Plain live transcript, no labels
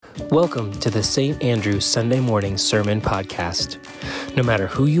Welcome to the St. Andrew Sunday Morning Sermon Podcast. No matter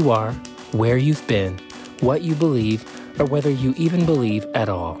who you are, where you've been, what you believe, or whether you even believe at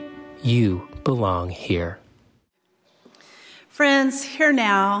all, you belong here. Friends, hear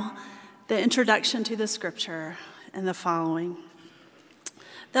now the introduction to the scripture and the following.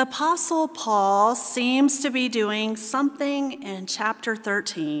 The Apostle Paul seems to be doing something in chapter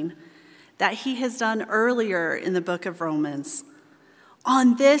 13 that he has done earlier in the book of Romans.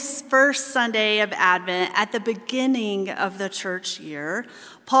 On this first Sunday of Advent, at the beginning of the church year,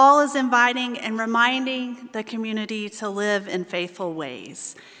 Paul is inviting and reminding the community to live in faithful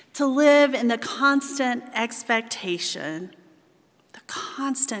ways, to live in the constant expectation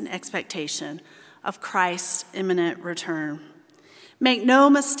of Christ's imminent return. Make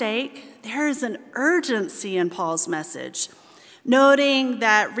no mistake, there is an urgency in Paul's message, noting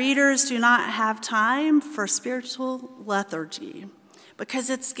that readers do not have time for spiritual lethargy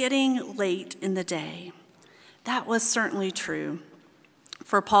because it's getting late in the day. That was certainly true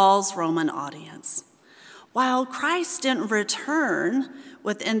for Paul's Roman audience. While Christ didn't return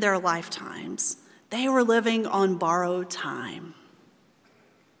within their lifetimes, they were living on borrowed time.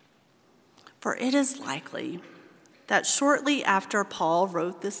 For it is likely that shortly after Paul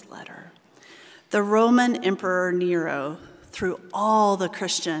wrote this letter, the Roman Emperor Nero threw all the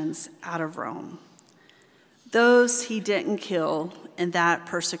Christians out of Rome. Those he didn't kill in that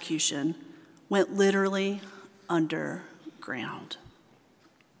persecution went literally underground.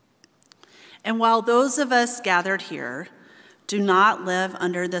 And while those of us gathered here do not live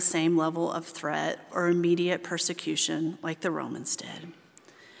under the same level of threat or immediate persecution like the Romans did,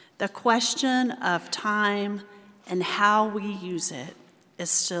 the question of time and how we use it is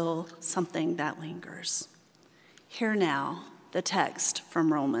still something that lingers. Hear now the text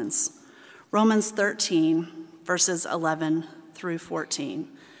from Romans 13, verses 11 through 14,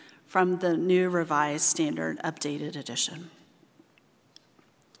 from the New Revised Standard Updated Edition.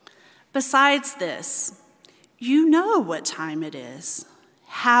 Besides this, you know what time it is,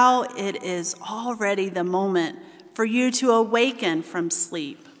 how it is already the moment for you to awaken from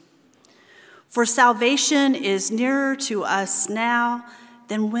sleep. For salvation is nearer to us now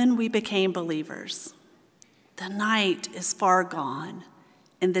than when we became believers. The night is far gone,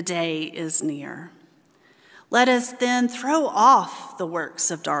 and the day is near. Let us then throw off the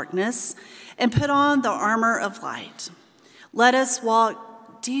works of darkness and put on the armor of light. Let us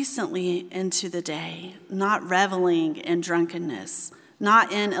walk decently into the day, not reveling in drunkenness,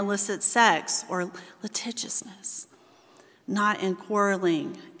 not in illicit sex or litigiousness, not in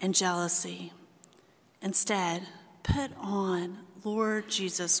quarreling and jealousy. Instead, put on Lord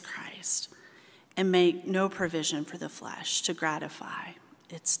Jesus Christ and make no provision for the flesh to gratify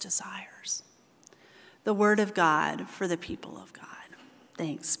its desires. The word of God for the people of God.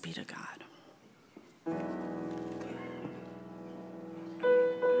 Thanks be to God.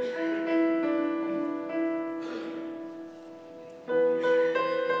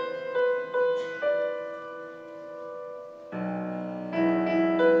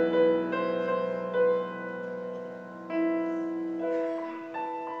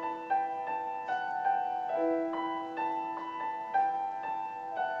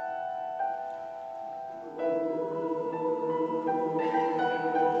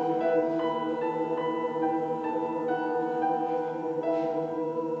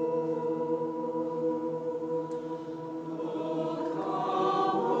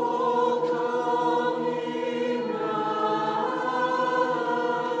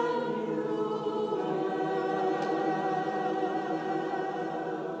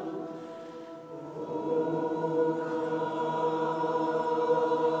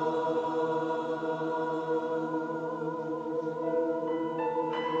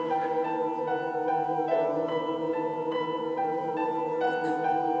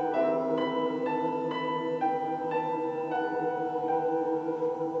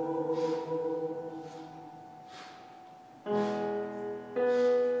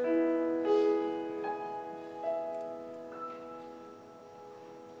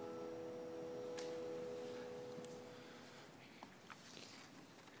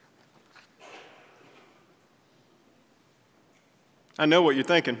 I know what you're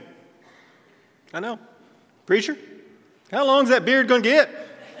thinking. I know. Preacher, how long's that beard going to get?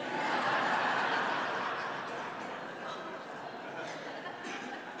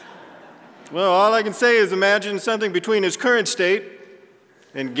 Well, all I can say is imagine something between his current state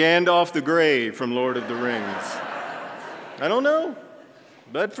and Gandalf the Grey from Lord of the Rings. I don't know.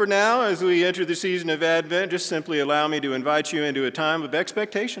 But for now, as we enter the season of Advent, just simply allow me to invite you into a time of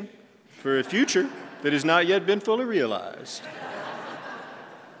expectation for a future that has not yet been fully realized.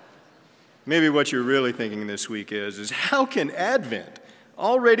 Maybe what you're really thinking this week is how can Advent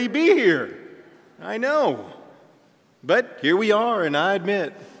already be here? I know. But here we are, and I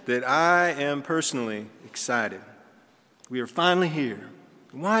admit that I am personally excited. We are finally here.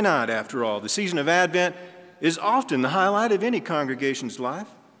 Why not, after all? The season of Advent is often the highlight of any congregation's life.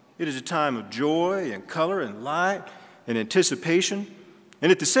 It is a time of joy and color and light and anticipation.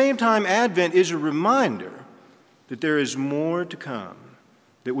 And at the same time, Advent is a reminder that there is more to come,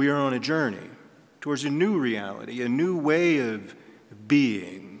 that we are on a journey towards a new reality, a new way of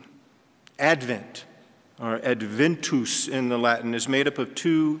being. Advent, or adventus in the Latin, is made up of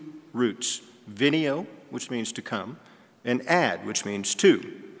two roots, venio, which means to come, and ad, which means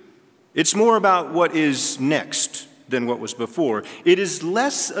to. It's more about what is next than what was before. It is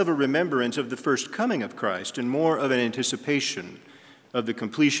less of a remembrance of the first coming of Christ and more of an anticipation of the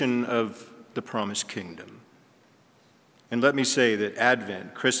completion of the promised kingdom. And let me say that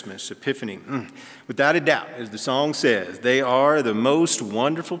Advent, Christmas, Epiphany, without a doubt, as the song says, they are the most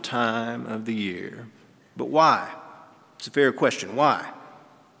wonderful time of the year. But why? It's a fair question. Why?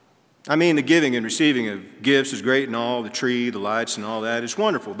 I mean, the giving and receiving of gifts is great and all, the tree, the lights and all that is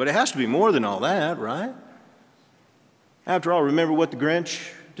wonderful, but it has to be more than all that, right? After all, remember what the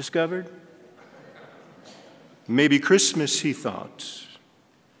Grinch discovered? Maybe Christmas, he thought,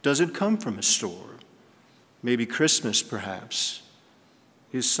 doesn't come from a store. Maybe Christmas, perhaps,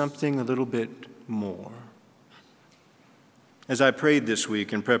 is something a little bit more. As I prayed this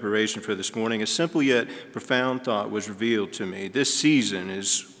week in preparation for this morning, a simple yet profound thought was revealed to me. This season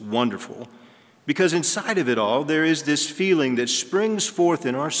is wonderful because inside of it all, there is this feeling that springs forth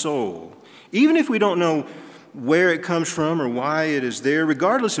in our soul. Even if we don't know where it comes from or why it is there,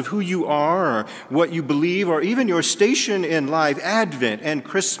 regardless of who you are or what you believe or even your station in life, Advent and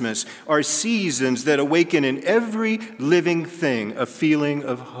Christmas are seasons that awaken in every living thing a feeling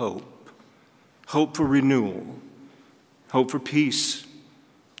of hope. Hope for renewal. Hope for peace.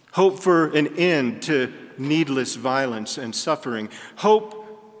 Hope for an end to needless violence and suffering.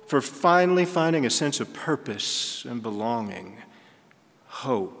 Hope for finally finding a sense of purpose and belonging.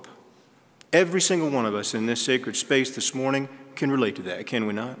 Hope. Every single one of us in this sacred space this morning can relate to that, can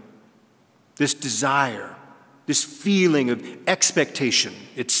we not? This desire, this feeling of expectation,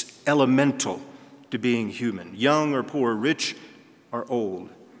 it's elemental to being human. Young or poor, rich or old,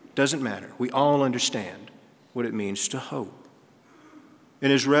 doesn't matter. We all understand what it means to hope.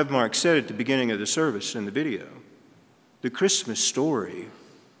 And as Rev Mark said at the beginning of the service in the video, the Christmas story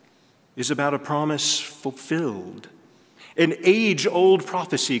is about a promise fulfilled. An age-old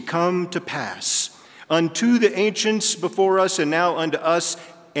prophecy come to pass unto the ancients before us and now unto us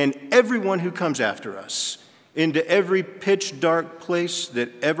and everyone who comes after us, into every pitch-dark place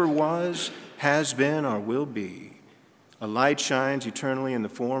that ever was, has been, or will be. A light shines eternally in the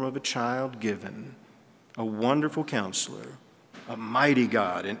form of a child given, a wonderful counselor, a mighty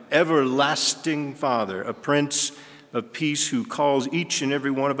God, an everlasting Father, a Prince of Peace who calls each and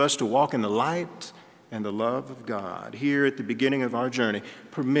every one of us to walk in the light and the love of God. Here at the beginning of our journey,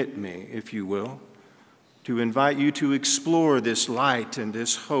 permit me, if you will, to invite you to explore this light and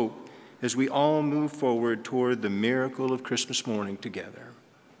this hope as we all move forward toward the miracle of Christmas morning together.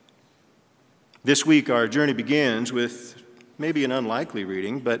 This week, our journey begins with maybe an unlikely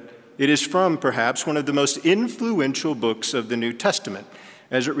reading, but it is from perhaps one of the most influential books of the New Testament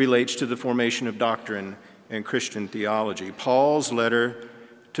as it relates to the formation of doctrine and Christian theology, Paul's letter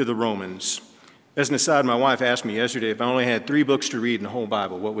to the Romans. As an aside, my wife asked me yesterday if I only had 3 books to read in the whole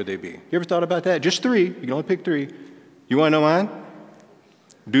Bible, what would they be? You ever thought about that? Just 3. You can only pick 3. You want to know mine?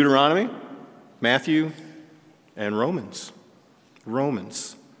 Deuteronomy, Matthew, and Romans.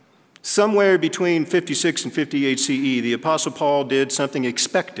 Romans. Somewhere between 56 and 58 CE, the Apostle Paul did something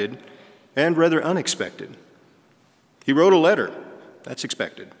expected and rather unexpected. He wrote a letter. That's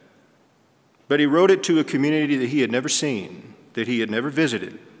expected. But he wrote it to a community that he had never seen, that he had never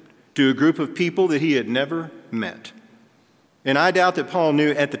visited, to a group of people that he had never met. And I doubt that Paul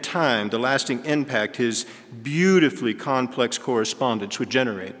knew at the time the lasting impact his beautifully complex correspondence would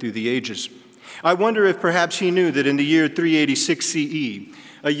generate through the ages. I wonder if perhaps he knew that in the year 386 CE,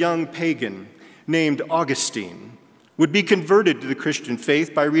 a young pagan named Augustine would be converted to the Christian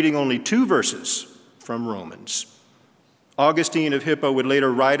faith by reading only 2 verses from Romans. Augustine of Hippo would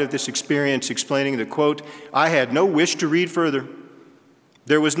later write of this experience, explaining that, quote, "I had no wish to read further.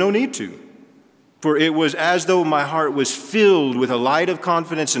 There was no need to, for it was as though my heart was filled with a light of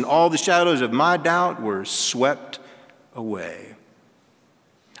confidence and all the shadows of my doubt were swept away."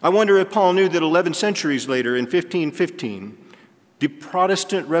 I wonder if Paul knew that 11 centuries later, in 1515, the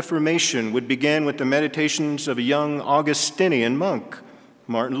Protestant Reformation would begin with the meditations of a young Augustinian monk,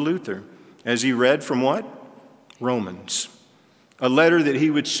 Martin Luther, as he read from what? Romans. A letter that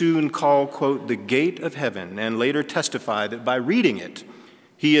he would soon call, quote, the gate of heaven, and later testify that by reading it,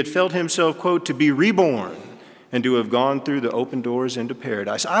 he had felt himself, quote, to be reborn and to have gone through the open doors into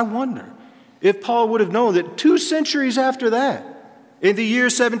paradise. I wonder if Paul would have known that 2 centuries after that, in the year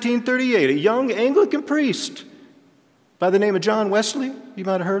 1738, a young Anglican priest by the name of John Wesley, you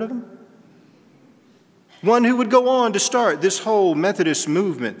might have heard of him, one who would go on to start this whole Methodist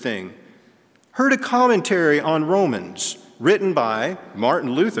movement thing, heard a commentary on Romans written by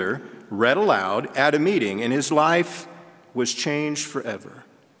Martin Luther, read aloud at a meeting, and his life was changed forever.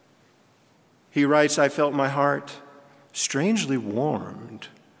 He writes, I felt my heart strangely warmed.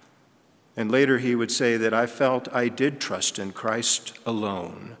 And later he would say that I felt I did trust in Christ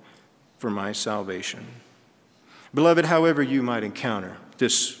alone for my salvation. Beloved, however you might encounter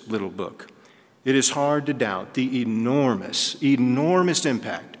this little book, it is hard to doubt the enormous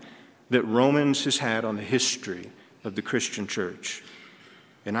impact that Romans has had on the history of the Christian church.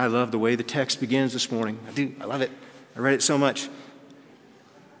 And I love the way the text begins this morning. I do. I love it. I read it so much.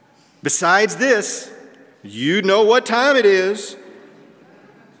 Besides this, you know what time it is,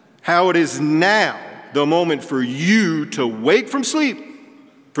 how it is now the moment for you to wake from sleep.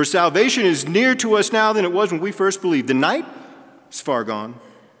 For salvation is nearer to us now than it was when we first believed. The night is far gone.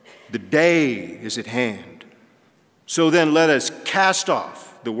 The day is at hand. So then let us cast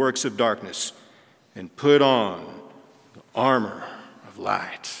off the works of darkness and put on the armor of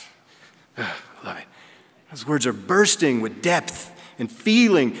light. Love it. Those words are bursting with depth and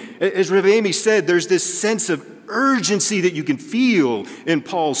feeling. As Rev. Amy said, there's this sense of urgency that you can feel in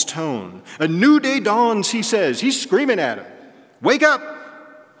Paul's tone. A new day dawns, he says. He's screaming at him. Wake up,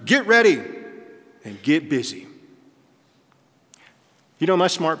 get ready, and get busy. You know, my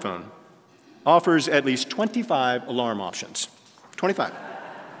smartphone offers at least 25 alarm options. 25.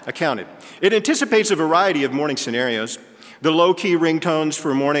 I counted. It anticipates a variety of morning scenarios. The low-key ringtones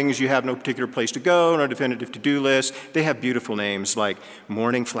for mornings you have no particular place to go, no definitive to-do list. They have beautiful names like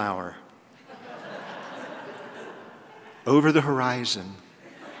Morning Flower, Over the Horizon,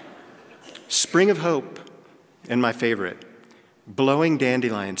 Spring of Hope, and my favorite, Blowing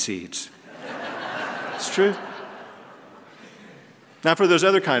Dandelion Seeds. It's true. Now, for those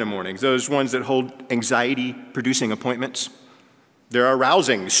other kind of mornings, those ones that hold anxiety-producing appointments, there are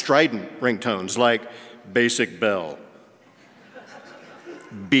rousing, strident ringtones like Basic Bell,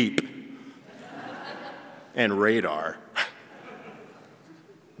 Beep, and Radar.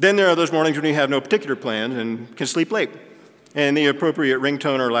 Then there are those mornings when you have no particular plans and can sleep late. And the appropriate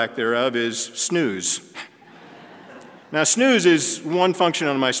ringtone or lack thereof is snooze. Now, snooze is one function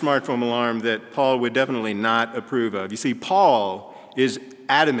on my smartphone alarm that Paul would definitely not approve of. You see, Paul is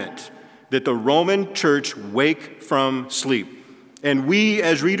adamant that the Roman church wake from sleep. And we,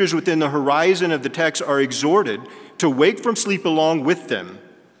 as readers within the horizon of the text, are exhorted to wake from sleep along with them.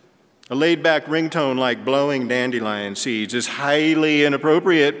 A laid-back ringtone like Blowing Dandelion Seeds is highly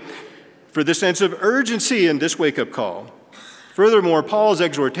inappropriate for the sense of urgency in this wake-up call. Furthermore, Paul's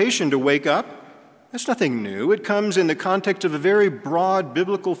exhortation to wake up, that's nothing new. It comes in the context of a very broad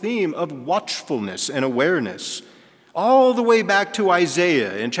biblical theme of watchfulness and awareness. All the way back to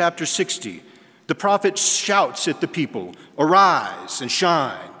Isaiah in chapter 60, the prophet shouts at the people, "Arise and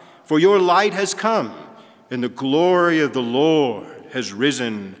shine, for your light has come, and the glory of the Lord has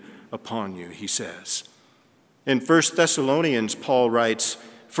risen upon you," he says. In 1 Thessalonians, Paul writes,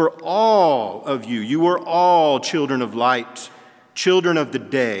 "For all of you, you are all children of light, children of the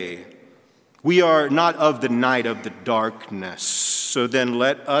day. We are not of the night, of the darkness. So then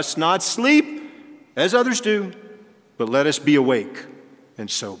let us not sleep as others do, but let us be awake and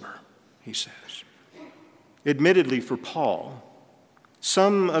sober," he says. Admittedly, for Paul,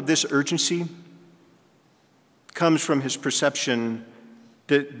 some of this urgency comes from his perception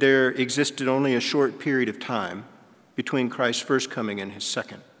that there existed only a short period of time between Christ's first coming and his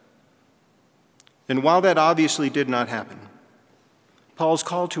second. And while that obviously did not happen, Paul's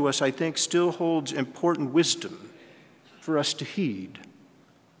call to us, I think, still holds important wisdom for us to heed.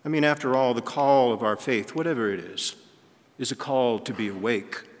 I mean, after all, the call of our faith, whatever it is a call to be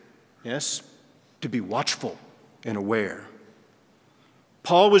awake, yes? To be watchful and aware.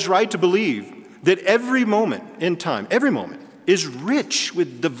 Paul was right to believe that every moment in time, every moment, is rich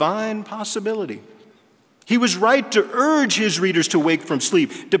with divine possibility. He was right to urge his readers to wake from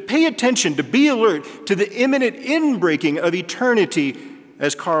sleep, to pay attention, to be alert to the imminent inbreaking of eternity,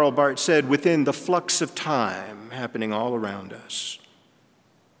 as Karl Barth said, within the flux of time happening all around us.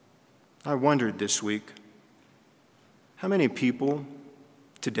 I wondered this week, how many people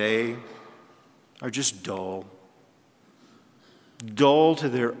today are just dull to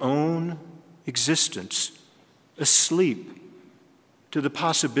their own existence, asleep to the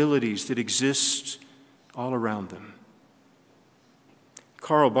possibilities that exist all around them.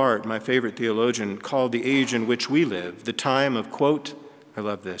 Karl Barth, my favorite theologian, called the age in which we live the time of, quote, I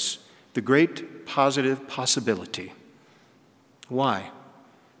love this, the great positive possibility. Why?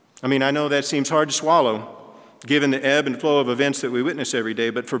 I mean, I know that seems hard to swallow, given the ebb and flow of events that we witness every day,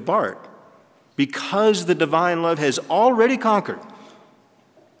 but for Barth, because the divine love has already conquered,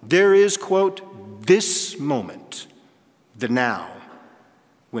 there is, quote, this moment, the now,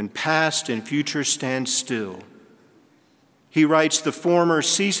 when past and future stand still. He writes, the former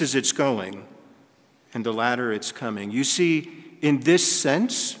ceases its going, and the latter its coming. You see, in this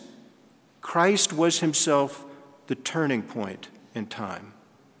sense, Christ was himself the turning point in time.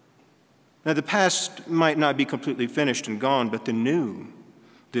 Now, the past might not be completely finished and gone, but the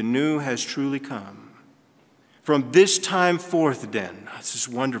new has truly come. From this time forth, then, this is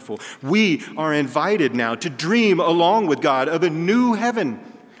wonderful, we are invited now to dream along with God of a new heaven,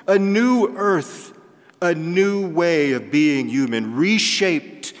 a new earth, a new way of being human,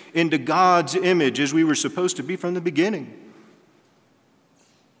 reshaped into God's image as we were supposed to be from the beginning.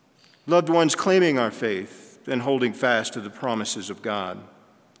 Loved ones, claiming our faith and holding fast to the promises of God,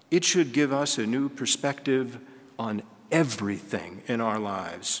 it should give us a new perspective on everything in our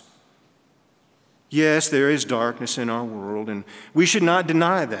lives. Yes, there is darkness in our world, and we should not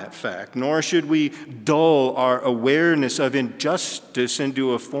deny that fact, nor should we dull our awareness of injustice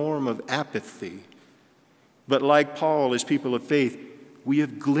into a form of apathy. But like Paul, as people of faith, we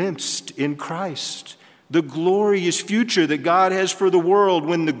have glimpsed in Christ the glorious future that God has for the world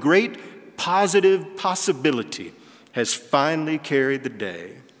when the great positive possibility has finally carried the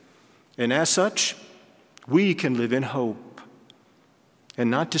day. And as such, we can live in hope and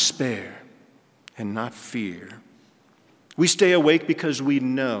not despair and not fear. We stay awake because we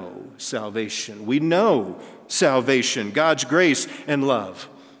know salvation. We know salvation, God's grace and love,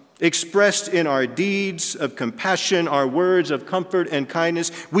 expressed in our deeds of compassion, our words of comfort and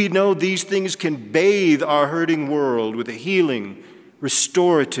kindness. We know these things can bathe our hurting world with a healing,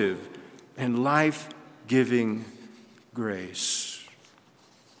 restorative, and life-giving grace.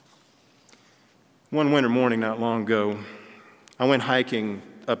 One winter morning not long ago, I went hiking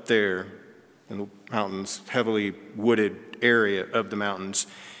up there in the mountains, heavily wooded area of the mountains.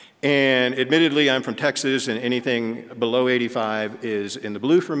 And admittedly, I'm from Texas, and anything below 85 is in the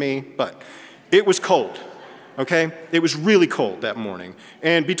blue for me, but it was cold, okay? It was really cold that morning.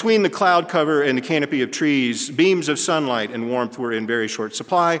 And between the cloud cover and the canopy of trees, beams of sunlight and warmth were in very short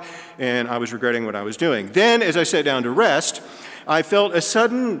supply, and I was regretting what I was doing. Then, as I sat down to rest, I felt a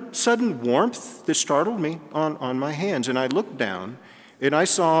sudden warmth that startled me on my hands, and I looked down, and I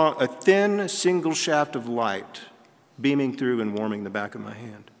saw a thin single shaft of light beaming through and warming the back of my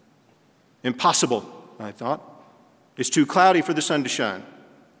hand. Impossible, I thought. It's too cloudy for the sun to shine.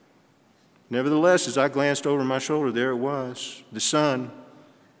 Nevertheless, as I glanced over my shoulder, there it was, the sun,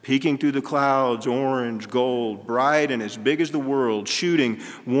 peeking through the clouds, orange, gold, bright and as big as the world, shooting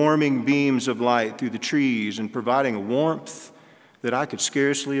warming beams of light through the trees and providing a warmth that I could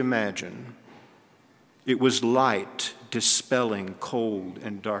scarcely imagine. It was light dispelling cold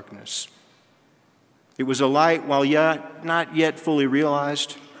and darkness. It was a light, while yet not yet fully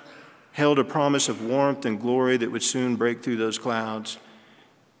realized, held a promise of warmth and glory that would soon break through those clouds,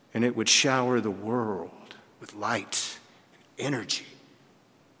 and it would shower the world with light, energy,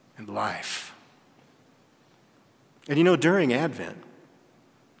 and life. And you know, during Advent,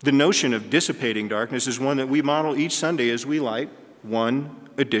 the notion of dissipating darkness is one that we model each Sunday as we light one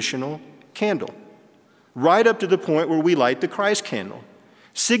additional candle, right up to the point where we light the Christ candle,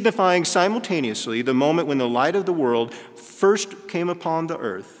 signifying simultaneously the moment when the light of the world first came upon the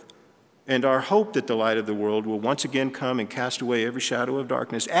earth, and our hope that the light of the world will once again come and cast away every shadow of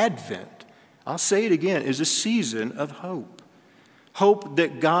darkness. Advent, I'll say it again, is a season of hope. Hope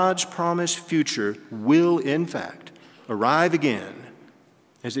that God's promised future will, in fact, arrive again,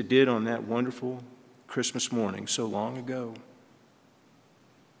 as it did on that wonderful Christmas morning so long ago.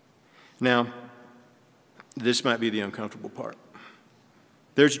 Now, this might be the uncomfortable part.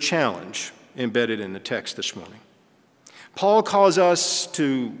 There's a challenge embedded in the text this morning. Paul calls us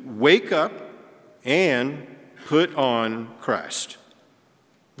to wake up and put on Christ.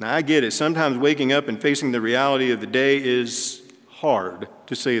 Now, I get it. Sometimes waking up and facing the reality of the day is hard,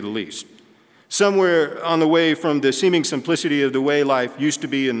 to say the least. Somewhere on the way from the seeming simplicity of the way life used to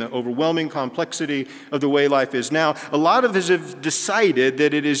be and the overwhelming complexity of the way life is now, a lot of us have decided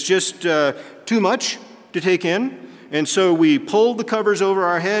that it is just too much to take in, and so we pulled the covers over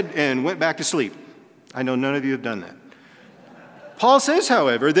our head and went back to sleep. I know none of you have done that. Paul says,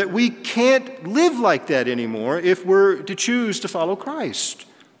 however, that we can't live like that anymore if we're to choose to follow Christ.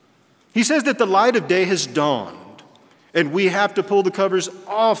 He says that the light of day has dawned, and we have to pull the covers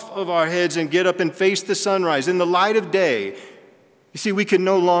off of our heads and get up and face the sunrise. In the light of day, you see, we can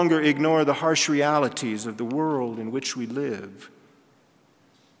no longer ignore the harsh realities of the world in which we live.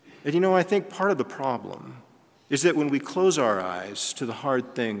 And I think part of the problem is that when we close our eyes to the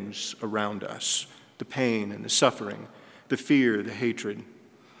hard things around us, the pain and the suffering, the fear, the hatred,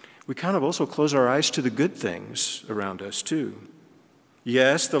 we kind of also close our eyes to the good things around us too.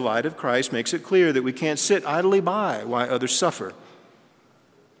 Yes, the light of Christ makes it clear that we can't sit idly by while others suffer.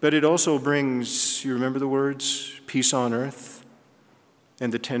 But it also brings, you remember the words, peace on earth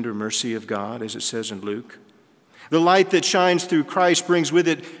and the tender mercy of God, as it says in Luke. The light that shines through Christ brings with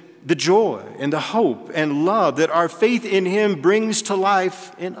it the joy and the hope and love that our faith in Him brings to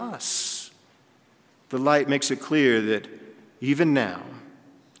life in us. The light makes it clear that even now,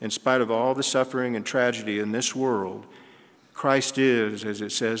 in spite of all the suffering and tragedy in this world, Christ is, as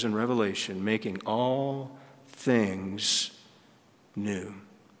it says in Revelation, making all things new.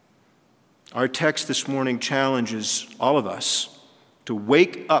 Our text this morning challenges all of us to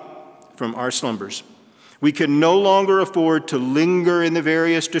wake up from our slumbers. We can no longer afford to linger in the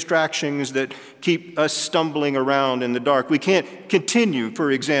various distractions that keep us stumbling around in the dark. We can't continue, for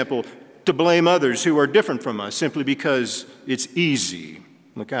example, to blame others who are different from us simply because it's easy.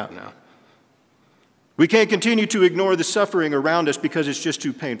 Look out now. We can't continue to ignore the suffering around us because it's just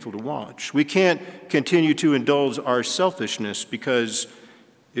too painful to watch. We can't continue to indulge our selfishness because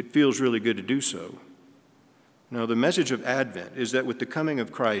it feels really good to do so. No, the message of Advent is that with the coming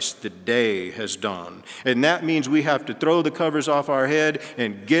of Christ, the day has dawned. And that means we have to throw the covers off our head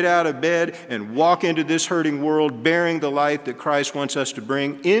and get out of bed and walk into this hurting world bearing the light that Christ wants us to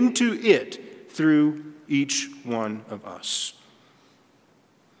bring into it through each one of us.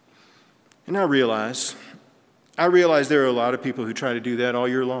 And I realize there are a lot of people who try to do that all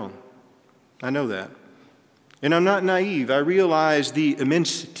year long. I know that. And I'm not naive. I realize the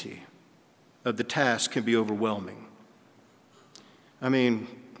immensity of the task can be overwhelming. I mean,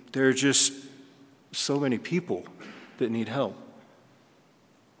 there are just so many people that need help.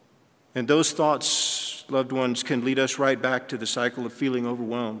 And those thoughts, loved ones, can lead us right back to the cycle of feeling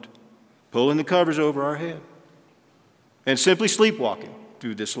overwhelmed, pulling the covers over our head, and simply sleepwalking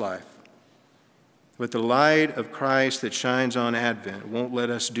through this life. But the light of Christ that shines on Advent won't let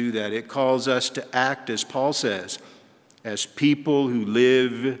us do that. It calls us to act, as Paul says, as people who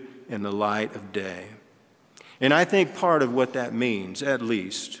live in the light of day. And I think part of what that means, at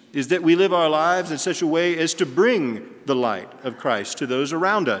least, is that we live our lives in such a way as to bring the light of Christ to those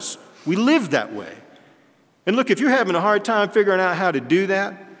around us. We live that way. And look, if you're having a hard time figuring out how to do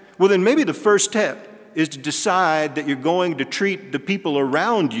that, well, then maybe the first step is to decide that you're going to treat the people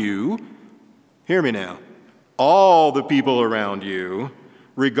around you, hear me now, all the people around you,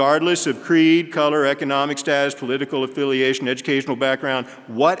 regardless of creed, color, economic status, political affiliation, educational background,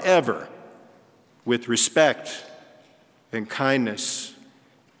 whatever, with respect and kindness,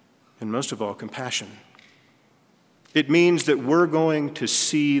 and most of all, compassion. It means that we're going to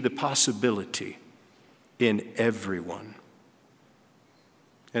see the possibility in everyone.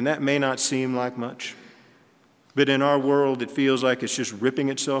 And that may not seem like much, but in our world, it feels like it's just ripping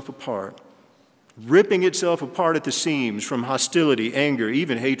itself apart at the seams from hostility, anger,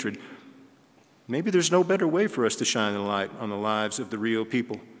 even hatred. Maybe there's no better way for us to shine the light on the lives of the real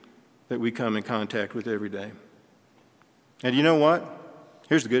people that we come in contact with every day. And you know what?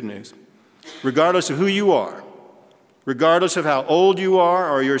 Here's the good news. Regardless of who you are, regardless of how old you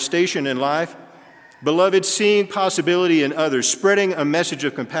are or your station in life, beloved, seeing possibility in others, spreading a message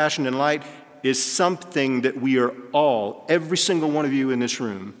of compassion and light is something that we are all, every single one of you in this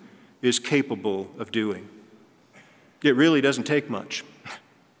room, is capable of doing. It really doesn't take much.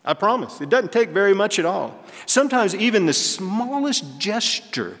 I promise. It doesn't take very much at all. Sometimes even the smallest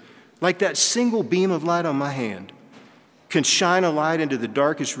gesture, like that single beam of light on my hand, can shine a light into the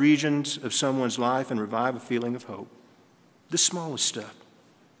darkest regions of someone's life and revive a feeling of hope. The smallest stuff,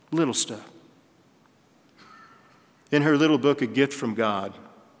 little stuff. In her little book, A Gift from God,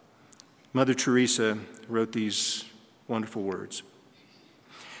 Mother Teresa wrote these wonderful words.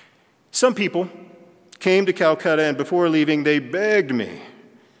 Some people came to Calcutta, and before leaving, they begged me,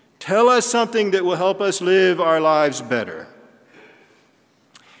 tell us something that will help us live our lives better.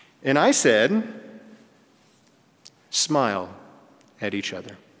 And I said, smile at each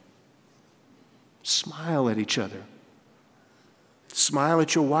other. Smile at each other. Smile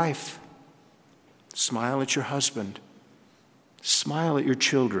at your wife. Smile at your husband. Smile at your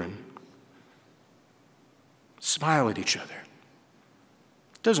children. Smile at each other.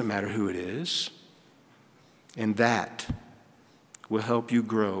 Doesn't matter who it is. And that will help you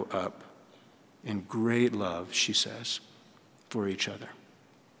grow up in great love, she says, for each other.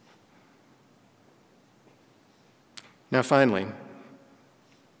 Now, finally,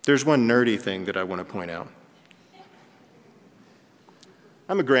 there's one nerdy thing that I want to point out.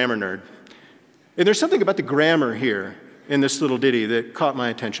 I'm a grammar nerd. And there's something about the grammar here in this little ditty that caught my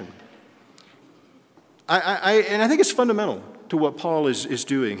attention. And I think it's fundamental to what Paul is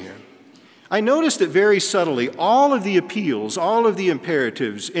doing here. I noticed that very subtly, all of the appeals, all of the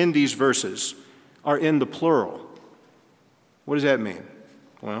imperatives in these verses are in the plural. What does that mean?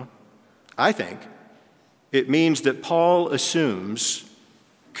 Well, I think it means that Paul assumes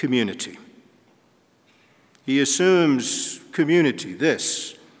community. He assumes community,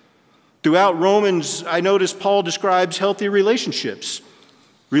 this. Throughout Romans, I noticed Paul describes healthy relationships.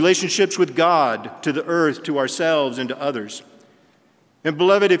 Relationships with God, to the earth, to ourselves, and to others. And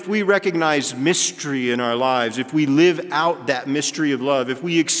beloved, if we recognize mystery in our lives, if we live out that mystery of love, if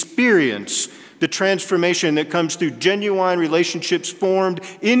we experience the transformation that comes through genuine relationships formed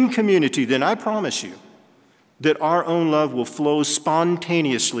in community, then I promise you that our own love will flow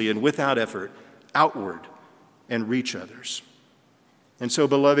spontaneously and without effort outward and reach others. And so,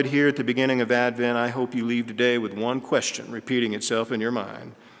 beloved, here at the beginning of Advent, I hope you leave today with one question repeating itself in your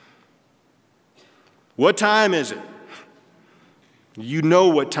mind. What time is it? You know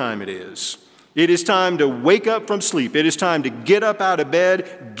what time it is. It is time to wake up from sleep. It is time to get up out of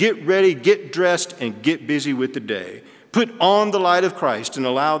bed, get ready, get dressed, and get busy with the day. Put on the light of Christ and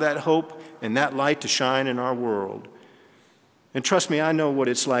allow that hope and that light to shine in our world. And trust me, I know what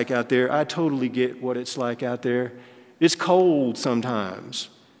it's like out there. I totally get what it's like out there. It's cold sometimes.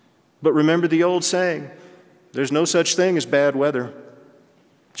 But remember the old saying, there's no such thing as bad weather,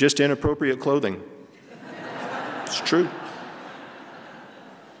 just inappropriate clothing. It's true.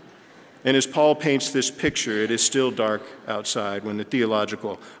 And as Paul paints this picture, it is still dark outside when the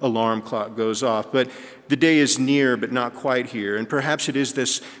theological alarm clock goes off. But the day is near, but not quite here. And perhaps it is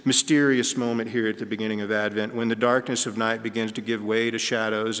this mysterious moment here at the beginning of Advent when the darkness of night begins to give way to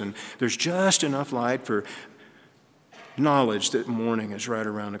shadows, and there's just enough light for knowledge that morning is right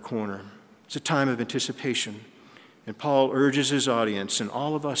around the corner. It's a time of anticipation. And Paul urges his audience and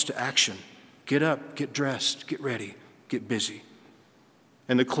all of us to action. Get up, get dressed, get ready, get busy.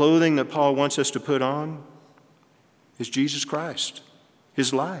 And the clothing that Paul wants us to put on is Jesus Christ,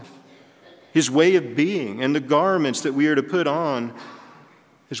 his life, his way of being, and the garments that we are to put on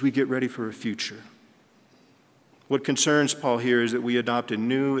as we get ready for a future. What concerns Paul here is that we adopt a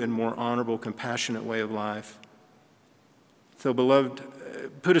new and more honorable, compassionate way of life. So, beloved,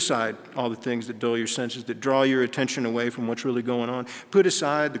 put aside all the things that dull your senses, that draw your attention away from what's really going on. Put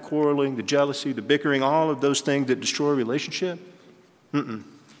aside the quarreling, the jealousy, the bickering, all of those things that destroy a relationship.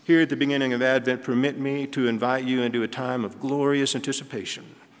 Here at the beginning of Advent, permit me to invite you into a time of glorious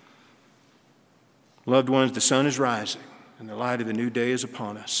anticipation. Loved ones, the sun is rising, and the light of the new day is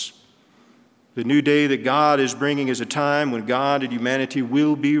upon us. The new day that God is bringing is a time when God and humanity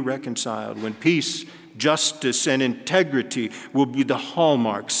will be reconciled, when peace, justice, and integrity will be the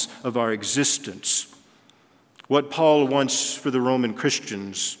hallmarks of our existence. What Paul wants for the Roman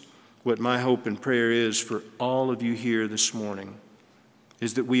Christians, what my hope and prayer is for all of you here this morning,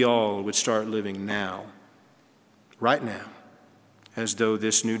 is that we all would start living now, right now, as though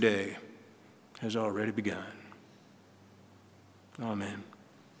this new day has already begun. Amen.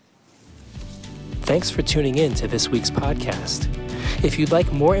 Thanks for tuning in to this week's podcast. If you'd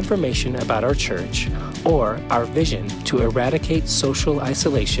like more information about our church or our vision to eradicate social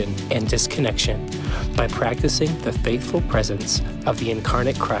isolation and disconnection by practicing the faithful presence of the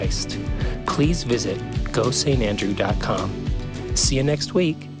incarnate Christ, please visit gosaintandrew.com. See you next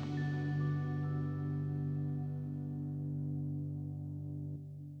week.